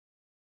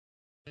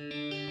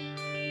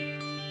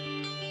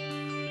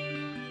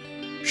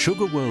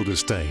SugarWorld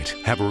Estate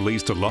have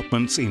released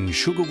allotments in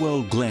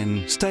SugarWorld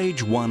Glen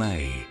Stage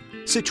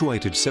 1A,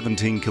 situated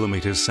 17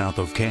 kilometres south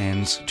of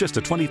Cairns, just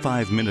a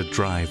 25-minute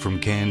drive from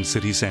Cairns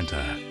city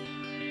centre.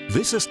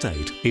 This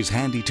estate is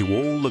handy to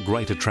all the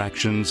great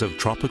attractions of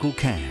tropical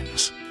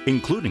Cairns,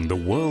 including the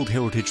World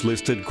Heritage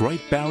listed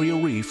Great Barrier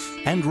Reef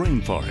and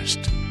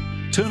Rainforest.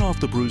 Turn off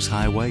the Bruce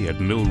Highway at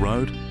Mill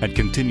Road and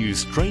continue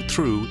straight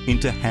through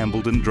into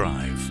Hambledon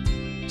Drive.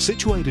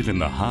 Situated in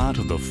the heart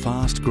of the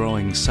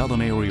fast-growing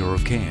southern area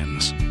of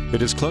Cairns,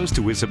 it is close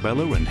to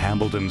Isabella and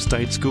Hambledon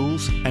State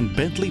Schools and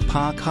Bentley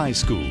Park High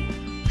School.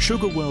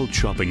 SugarWorld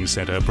Shopping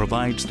Centre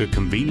provides the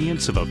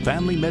convenience of a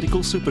family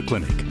medical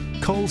superclinic,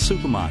 Coles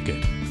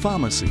supermarket,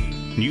 pharmacy,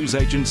 news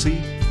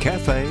agency,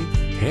 café,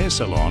 hair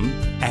salon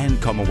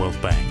and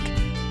Commonwealth Bank.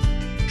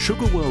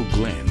 SugarWorld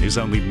Glen is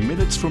only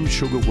minutes from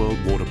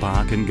SugarWorld Water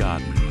Park and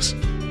Gardens.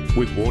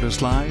 With water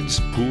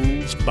slides,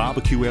 pools,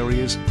 barbecue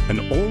areas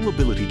and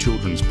all-ability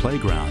children's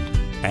playground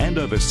and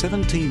over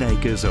 17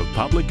 acres of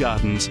public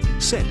gardens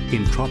set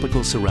in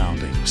tropical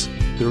surroundings,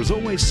 there is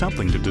always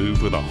something to do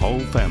for the whole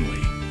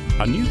family.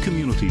 A new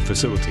community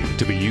facility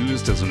to be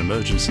used as an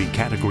emergency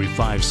Category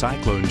 5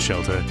 cyclone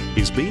shelter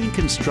is being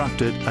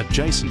constructed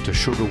adjacent to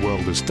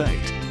SugarWorld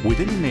Estate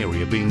within an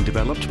area being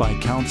developed by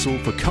Council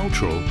for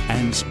Cultural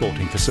and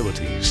Sporting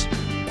Facilities.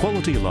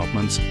 Quality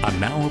allotments are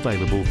now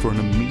available for an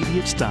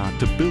immediate start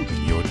to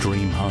building your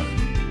dream home.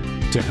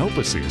 To help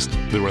assist,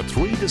 there are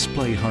 3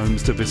 display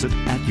homes to visit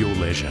at your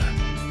leisure.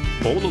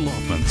 All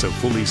allotments are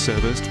fully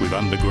serviced with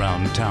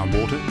underground town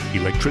water,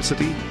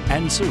 electricity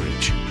and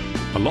sewage.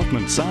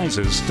 Allotment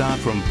sizes start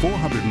from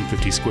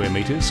 450 square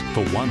metres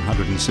for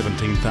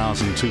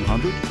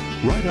 $117,200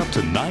 right up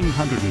to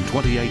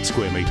 928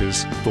 square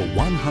metres for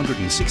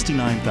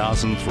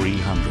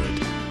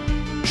 $169,300.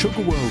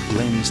 SugarWorld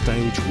Glen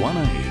Stage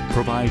 1A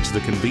provides the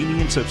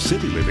convenience of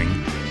city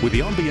living with the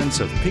ambience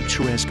of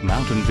picturesque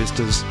mountain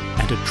vistas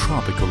and a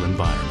tropical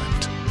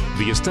environment.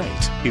 The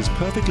estate is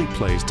perfectly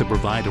placed to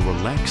provide a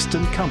relaxed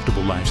and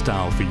comfortable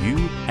lifestyle for you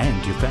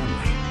and your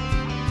family.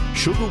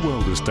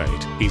 SugarWorld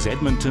Estate is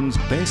Edmonton's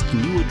best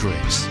new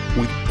address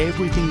with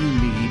everything you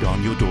need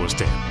on your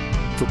doorstep.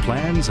 For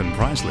plans and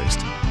price list,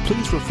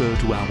 please refer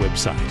to our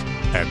website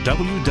at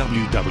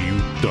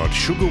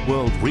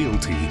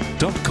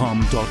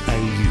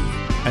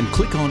www.sugarworldrealty.com.au and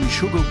click on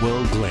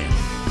SugarWorld Glen.